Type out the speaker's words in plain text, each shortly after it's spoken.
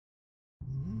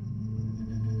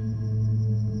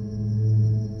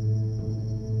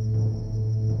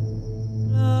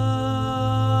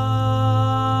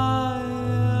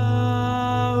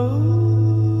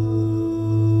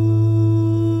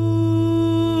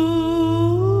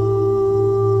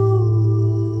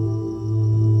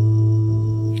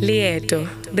Leeto,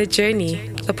 The Journey,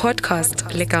 the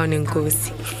podcast le Kaone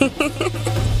Nkosi.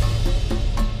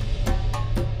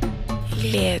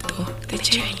 Leeto, The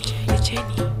Journey, The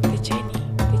Journey, The Journey,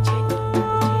 The Journey.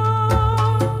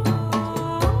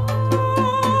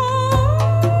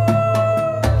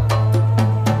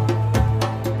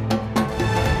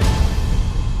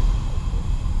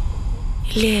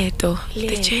 Leeto,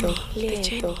 The Journey, The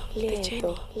Journey, The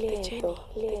Journey,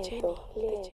 The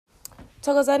Journey.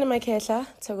 Thokozani Makehla,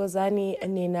 Thokozani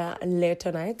Nina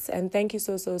Leeto Nights, and thank you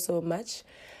so much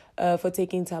for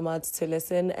taking time out to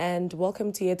listen, and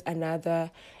welcome to yet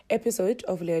another episode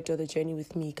of Leeto The Journey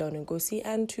with me, Kaone Nkosi.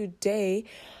 And today,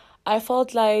 I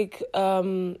felt like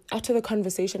after the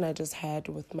conversation I just had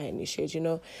with my initiate,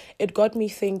 it got me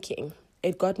thinking.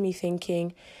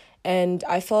 And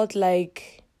I felt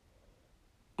like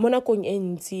monakong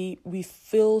enti, we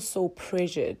feel so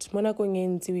pressured. Monakong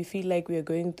enti, we feel like we are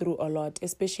going through a lot,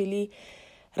 especially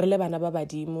people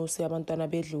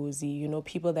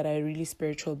that are really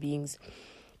spiritual beings.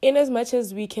 In as much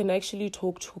as we can actually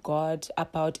talk to God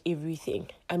about everything.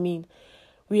 I mean,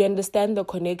 we understand the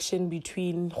connection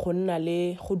between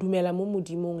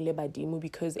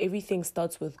because everything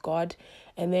starts with God,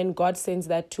 and then God sends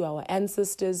that to our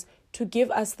ancestors to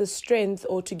give us the strength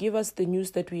or to give us the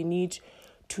news that we need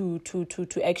to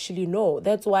actually know.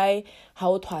 That's why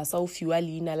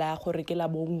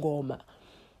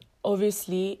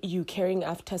obviously you caring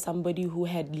after somebody who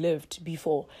had lived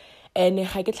before. And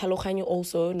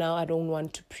also, now I don't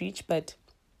want to preach, but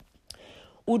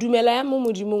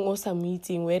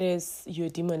meeting, whereas you're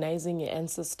demonizing your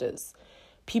ancestors,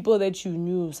 people that you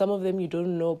knew, some of them you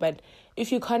don't know, but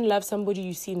if you can't love somebody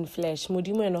you see in flesh,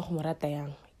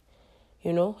 in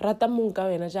as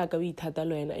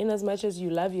much as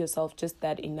you love yourself just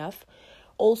that enough,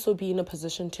 also be in a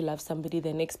position to love somebody,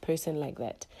 the next person, like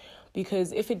that.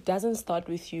 Because if it doesn't start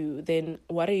with you, then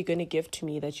what are you going to give to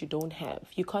me that you don't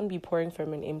have? You can't be pouring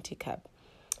from an empty cup.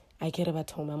 I get about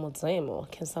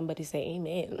Can somebody say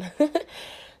amen?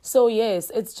 So yes,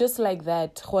 it's just like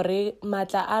that.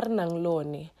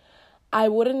 I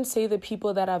wouldn't say the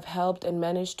people that I've helped and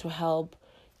managed to help,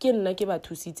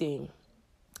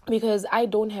 because I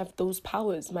don't have those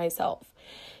powers myself.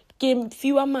 I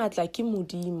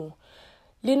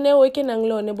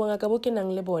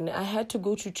had to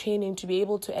go to training to be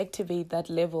able to activate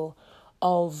that level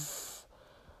of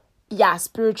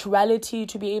spirituality,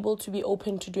 to be able to be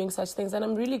open to doing such things. And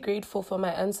I'm really grateful for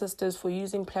my ancestors for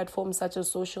using platforms such as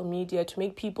social media to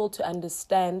make people to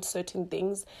understand certain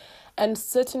things and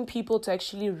certain people to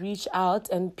actually reach out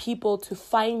and people to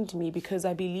find me, because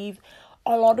I believe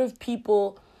a lot of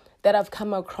people that I've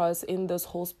come across in this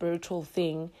whole spiritual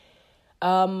thing,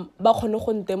 social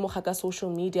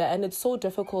media, and it's so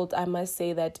difficult, I must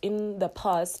say, that in the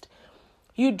past,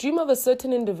 you dream of a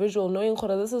certain individual, knowing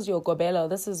this is your gobela,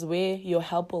 this is where your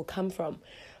help will come from,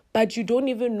 but you don't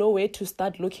even know where to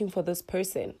start looking for this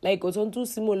person. Like,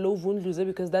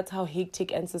 because that's how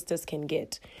hectic ancestors can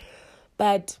get.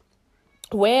 But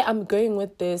where I'm going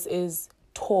with this is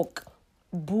talk.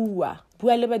 In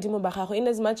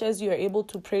as much as you are able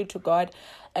to pray to God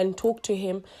and talk to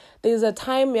Him, there's a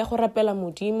time that's whereby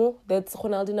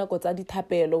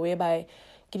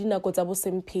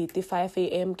 5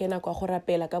 a.m.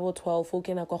 12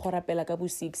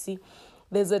 6.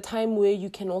 There's a time where you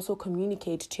can also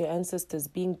communicate to your ancestors,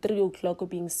 being 3 o'clock or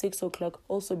being 6 o'clock,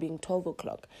 also being 12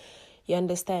 o'clock. You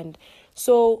understand?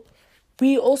 So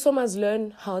we also must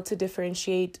learn how to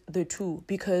differentiate the two,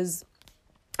 because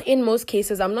in most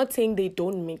cases, I'm not saying they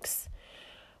don't mix.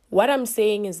 What I'm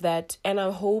saying is that, and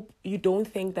I hope you don't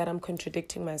think that I'm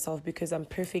contradicting myself, because I'm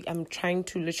perfect. I'm trying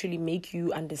to literally make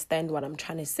you understand what I'm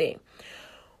trying to say.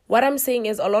 What I'm saying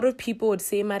is, a lot of people would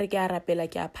say, and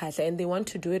they want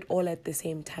to do it all at the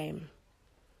same time.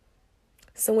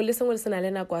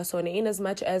 In as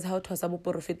much as how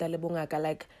to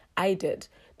like I did.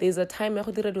 There's a time there's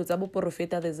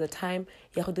a time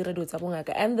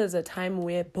and there's a time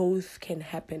where both can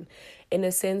happen, in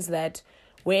a sense that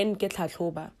when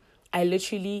I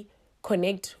literally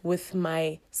connect with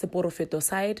my seporofeto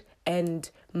side and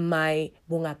my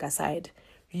bongaka side,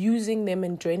 using them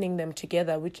and joining them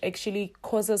together, which actually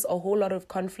causes a whole lot of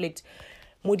conflict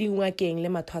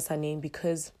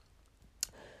because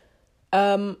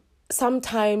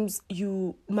sometimes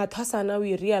we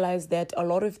realize that a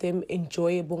lot of them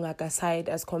enjoy bongaka side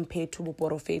as compared to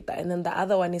boporofeta, and then the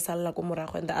other one is and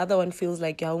the other one feels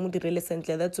like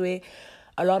that's where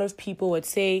a lot of people would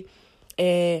say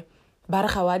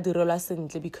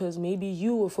because maybe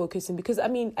you were focusing, because I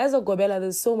mean, as a gobela,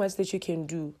 there's so much that you can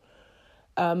do.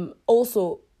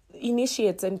 Also,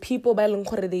 initiates and people by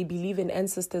they believe in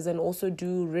ancestors and also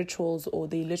do rituals, or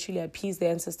they literally appease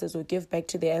their ancestors or give back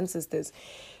to their ancestors,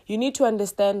 you need to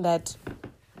understand that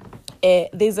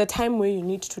there's a time where you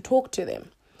need to talk to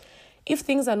them. If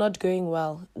things are not going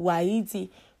well,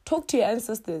 talk to your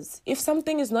ancestors. If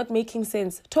something is not making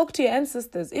sense, talk to your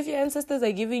ancestors. If your ancestors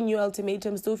are giving you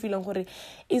ultimatums,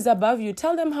 is above you,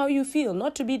 tell them how you feel.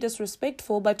 Not to be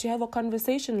disrespectful, but to have a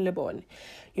conversation, Lebon.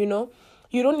 You know,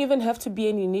 you don't even have to be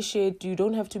an initiate. You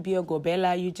don't have to be a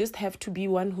gobela. You just have to be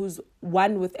one who's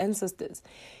one with ancestors.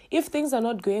 If things are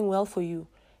not going well for you,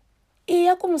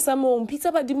 pizza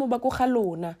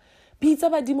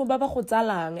badimo ba ba go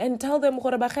tsalang, and tell them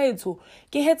gore ba gaetso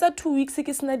ke hetsa 2 weeks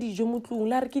ke sena dijo mo tlung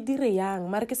la re ke dire yang,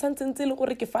 mara ke santsentse le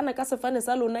gore ke fana ka sefane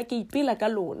sa lona, ke ipela ka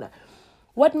lona.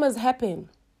 What must happen?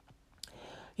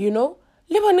 You know,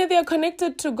 le bone they are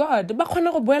connected to God. Ba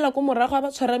khona go boela go morago ba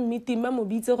tshwara meeting ba mo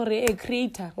bitse gore hey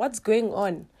creator, what's going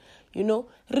on? You know,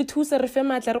 re thusa re fe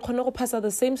matla re khona go pass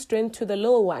the same strength to the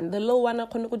little one. The little one a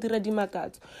khona go dira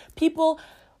dimakatso. People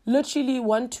literally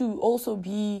want to also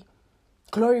be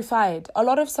glorified. A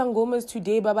lot of sangomas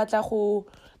today, that's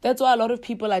why a lot of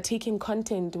people are taking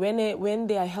content when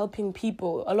they are helping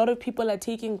people. A lot of people are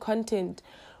taking content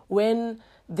when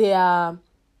they are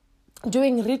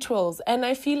doing rituals. And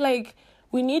I feel like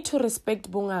we need to respect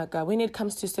Bungaka when it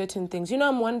comes to certain things. You know,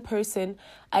 I'm one person.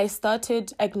 I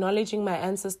started acknowledging my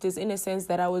ancestors in a sense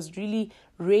that I was really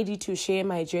ready to share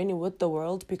my journey with the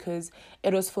world because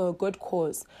it was for a good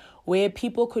cause, where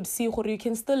people could see how you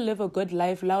can still live a good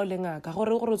life. You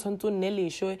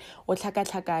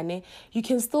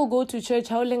can still go to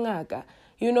church.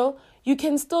 You know, you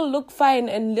can still look fine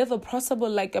and live a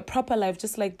proper life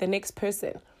just like the next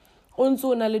person.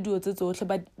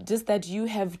 But just that you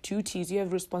have duties, you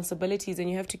have responsibilities, and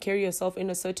you have to carry yourself in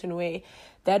a certain way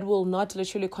that will not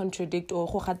literally contradict or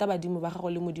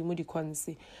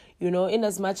you know, in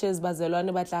as much as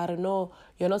no,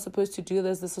 you're not supposed to do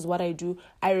this is what I do.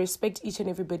 I respect each and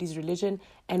everybody's religion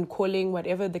and calling,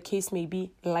 whatever the case may be,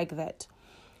 like that.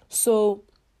 So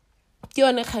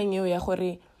I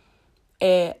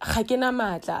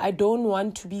don't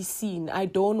want to be seen. I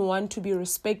don't want to be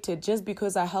respected just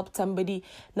because I helped somebody.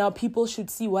 Now people should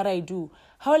see what I do.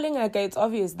 It's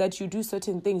obvious that you do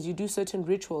certain things, you do certain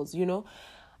rituals, you know.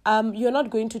 You're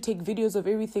not going to take videos of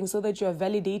everything so that you are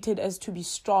validated as to be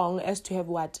strong, as to have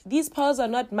what. These powers are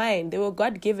not mine. They were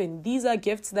God-given. These are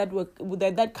gifts that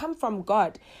come from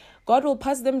God. God will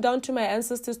pass them down to my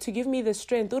ancestors to give me the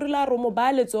strength.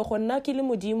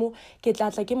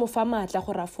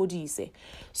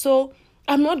 So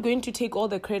I'm not going to take all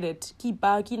the credit. To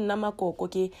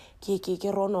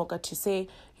say,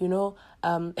 you know,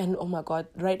 and oh my God,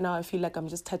 right now I feel like I'm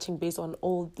just touching base on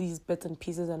all these bits and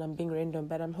pieces and I'm being random,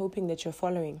 but I'm hoping that you're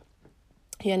following.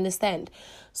 You understand?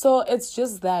 So it's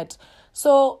just that.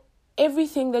 So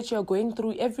everything that you're going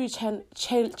through, every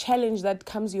challenge that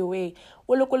comes your way,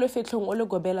 talk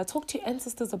to your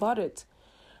ancestors about it.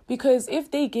 Because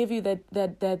if they gave you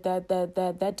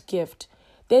that gift,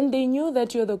 then they knew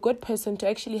that you're the good person to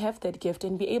actually have that gift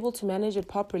and be able to manage it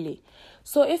properly.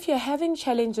 So if you're having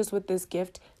challenges with this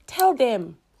gift, tell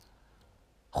them.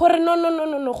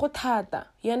 No,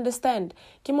 you understand?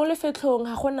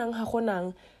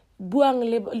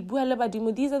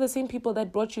 These are the same people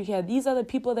that brought you here. These are the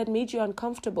people that made you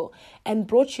uncomfortable and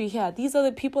brought you here. These are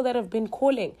the people that have been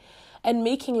calling and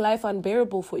making life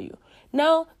unbearable for you.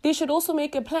 Now, they should also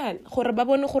make a plan.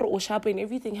 And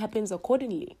everything happens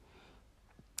accordingly.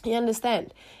 You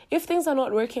understand? If things are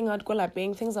not working out,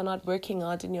 things are not working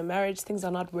out in your marriage, things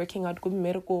are not working out,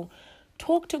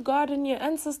 talk to God and your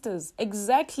ancestors.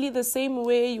 Exactly the same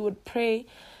way you would pray.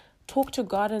 Talk to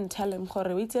God and tell him,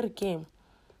 badimu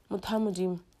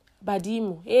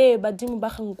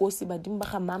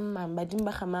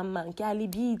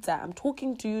I'm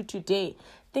talking to you today.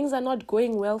 Things are not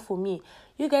going well for me.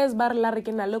 You guys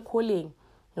calling.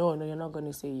 No, you're not going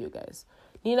to say you guys.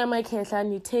 Nina my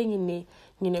calling,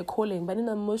 but in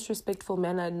the most respectful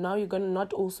manner. Now you're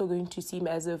not also going to seem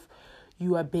as if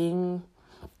you are being,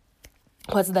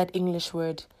 what's that English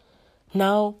word?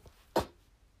 Now,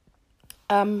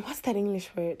 what's that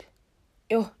English word?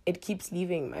 Oh, it keeps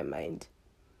leaving my mind.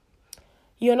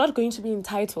 You're not going to be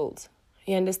entitled.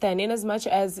 You understand? In as much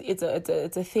as it's a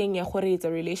thing, it's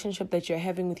a relationship that you're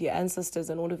having with your ancestors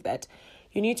and all of that,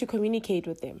 you need to communicate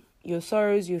with them. Your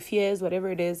sorrows, your fears, whatever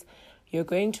it is. You're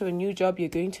going to a new job, you're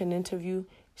going to an interview.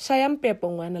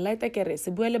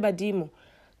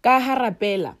 ka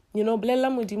harapela, blella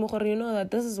modimo gore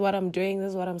that this is what I'm doing, this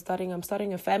is what I'm starting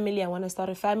a family, I want to start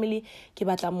a family, ke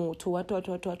batla motho what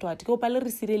ke kopa le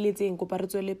re sireletseng kopa re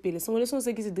tswele pele sengwe le sengwe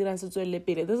se ke se dirang se tswele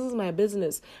pele, this is my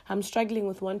business, I'm struggling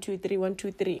with 1 2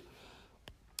 3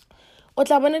 o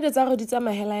tla bona di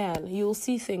tsamahela yana. You'll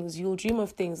see things, you'll dream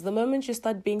of things. The moment you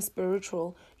start being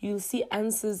spiritual, you'll see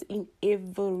answers in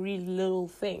every little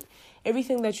thing.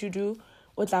 Everything that you do,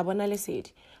 o tla bona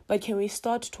lesedi. But can we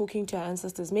start talking to our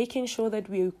ancestors, making sure that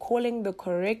we're calling the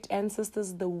correct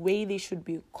ancestors the way they should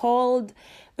be called,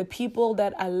 the people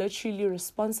that are literally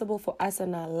responsible for us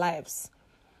and our lives.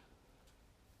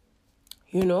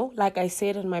 Like I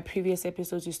said in my previous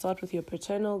episodes, you start with your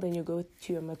paternal, then you go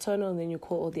to your maternal, and then you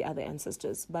call all the other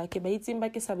ancestors. This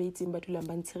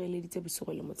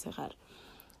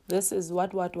is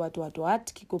what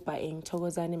ke kopa eng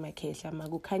thokozane makhehla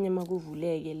makukhanya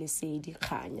makuvuleke lesedi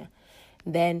khanya.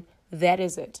 Then that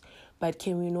is it. But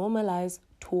can we normalize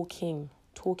talking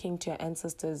to our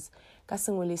ancestors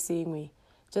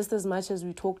just as much as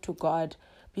we talk to God?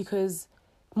 Because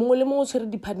we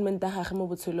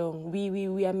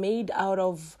are made out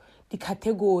of the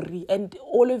category, and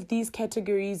all of these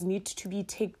categories need to be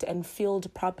ticked and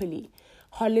filled properly.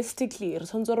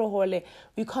 Holistically,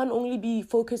 we can't only be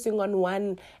focusing on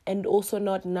one and also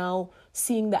not now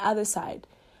seeing the other side,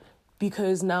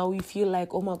 because now we feel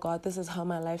like, oh my God, this is how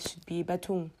my life should be. But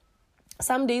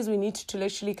some days we need to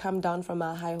literally come down from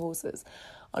our high horses.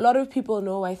 A lot of people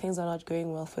know why things are not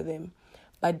going well for them.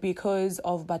 But because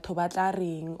of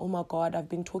Batobatlaring, oh my God, I've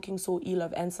been talking so ill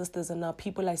of ancestors, and now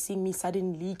people are seeing me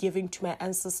suddenly giving to my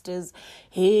ancestors.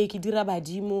 Hey, Kidira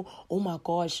Badimo, oh my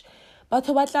gosh.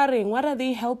 Batobatlaring, what are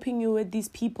they helping you with, these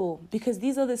people? Because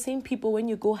these are the same people, when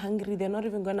you go hungry, they're not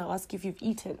even going to ask if you've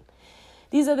eaten.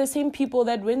 These are the same people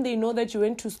that when they know that you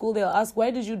went to school, they'll ask, why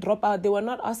did you drop out? They were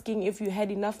not asking if you had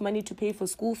enough money to pay for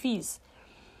school fees.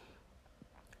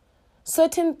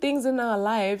 Certain things in our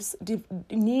lives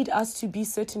need us to be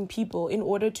certain people in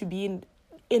order to be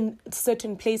in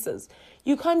certain places.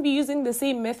 You can't be using the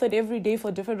same method every day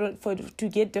to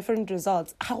get different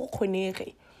results.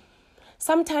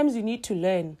 Sometimes you need to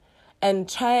learn and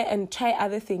try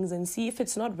other things and see if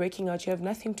it's not working out. You have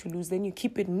nothing to lose. Then you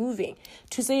keep it moving.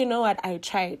 To say, you know what, I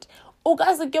tried. You will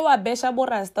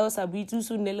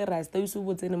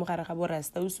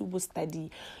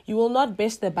not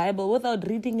bash the Bible without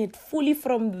reading it fully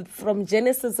from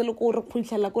Genesis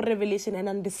to Revelation and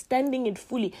understanding it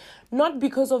fully. Not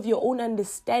because of your own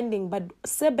understanding, but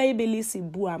as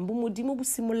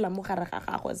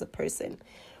a person.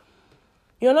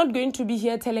 You're not going to be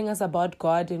here telling us about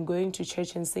God and going to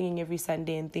church and singing every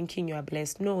Sunday and thinking you are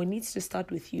blessed. No, it needs to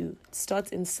start with you. It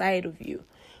starts inside of you.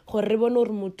 God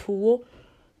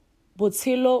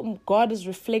is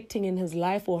reflecting in his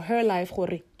life or her life.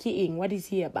 What is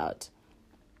he about?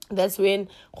 That's when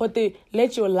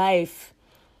let your life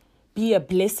be a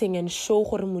blessing and show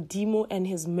Modimo and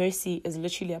his mercy is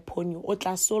literally upon you.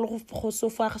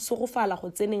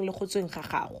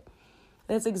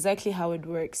 That's exactly how it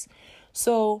works.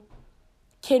 So,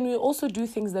 can we also do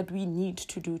things that we need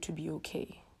to do to be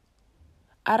okay?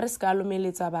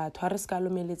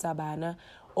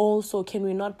 Also, can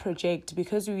we not project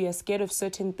because we are scared of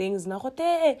certain things? Now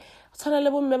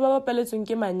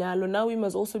we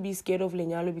must also be scared of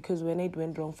lenyalo because when it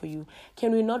went wrong for you.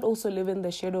 Can we not also live in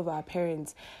the shadow of our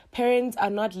parents? Parents are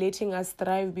not letting us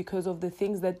thrive because of the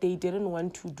things that they didn't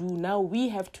want to do. Now we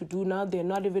have to do. Now they're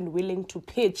not even willing to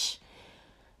pitch.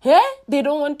 They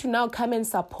don't want to now come and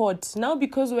support. Now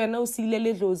because we're now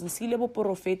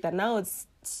profeta, now it's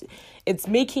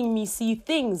making me see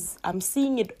things. I'm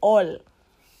seeing it all.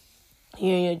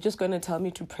 You're just going to tell me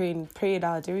to pray and pray it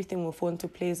out. Everything will fall into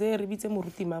place.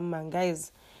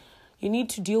 Guys, you need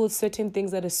to deal with certain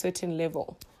things at a certain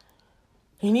level.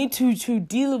 You need to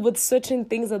deal with certain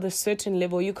things at a certain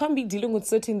level. You can't be dealing with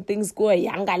certain things go a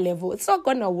younger level. It's not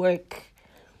going to work.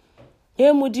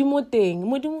 So let's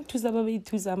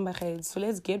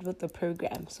get with the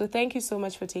program. So thank you so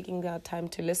much for taking the time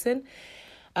to listen.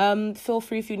 Feel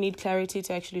free if you need clarity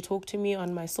to actually talk to me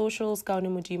on my socials, Kaone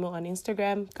Modimo on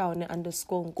Instagram,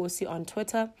 Kaone_Nkosi on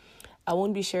Twitter. I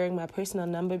won't be sharing my personal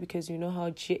number because you know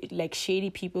how shady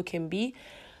people can be.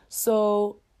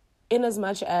 So in as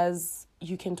much as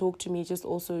you can talk to me, just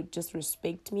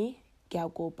respect me.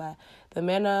 The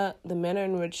manner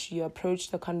in which you approach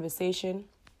the conversation,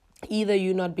 either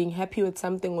you not being happy with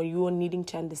something or you needing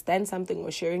to understand something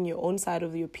or sharing your own side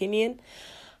of the opinion.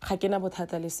 I'm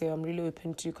really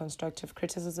open to constructive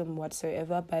criticism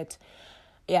whatsoever, but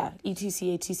yeah,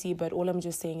 etc. But all I'm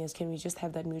just saying is, can we just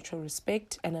have that mutual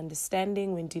respect and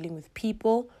understanding when dealing with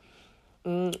people?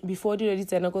 before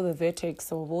the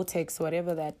vertex or vortex,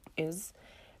 whatever that is,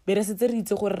 to a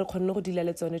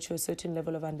certain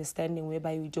level of understanding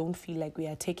whereby we don't feel like we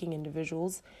are taking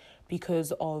individuals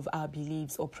because of our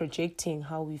beliefs or projecting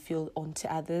how we feel onto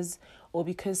others, or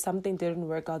because something didn't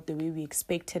work out the way we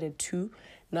expected it to.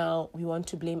 Now we want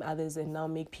to blame others and now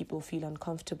make people feel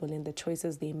uncomfortable in the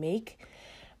choices they make.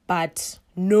 But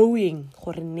knowing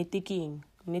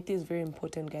net is very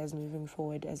important, guys, moving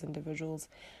forward as individuals.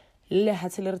 The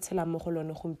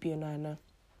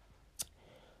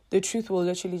truth will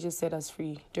literally just set us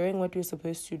free. Doing what we're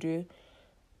supposed to do,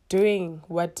 doing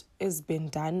what has been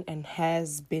done and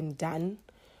has been done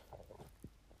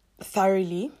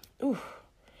thoroughly. Ooh.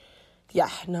 Yeah,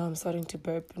 now I'm starting to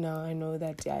burp. Now I know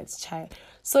that, it's chai.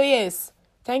 So yes,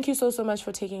 thank you so much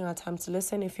for taking our time to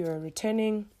listen. If you're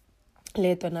returning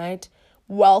late at night,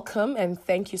 welcome, and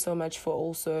thank you so much for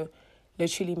also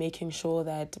literally making sure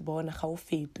that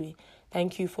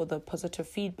thank you for the positive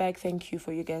feedback. Thank you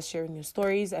for you guys sharing your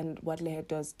stories and what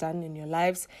Lehed has done in your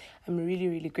lives. I'm really,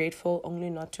 really grateful, only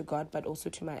not to God, but also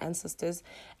to my ancestors.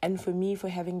 And for me, for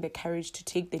having the courage to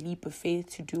take the leap of faith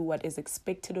to do what is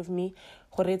expected of me.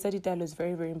 Is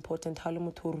very, very important.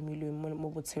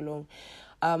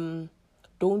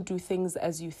 Don't do things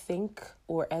as you think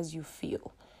or as you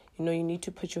feel. You need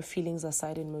to put your feelings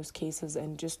aside in most cases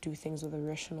and just do things with a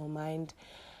rational mind.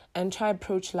 And try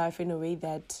approach life in a way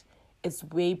that it's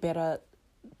way better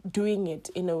doing it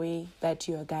in a way that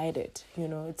you are guided.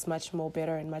 It's much more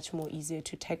better and much more easier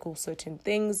to tackle certain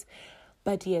things.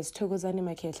 But yes, Thokozani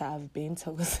Makhetla, I've been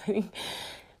Thokozani.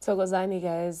 Thokozani,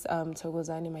 guys.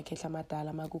 Thokozani Makhetla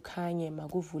Madala, Magukhanye,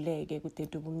 Maguvuleke,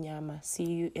 Kutetu Bumnyama. See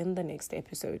you in the next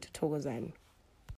episode. Thokozani.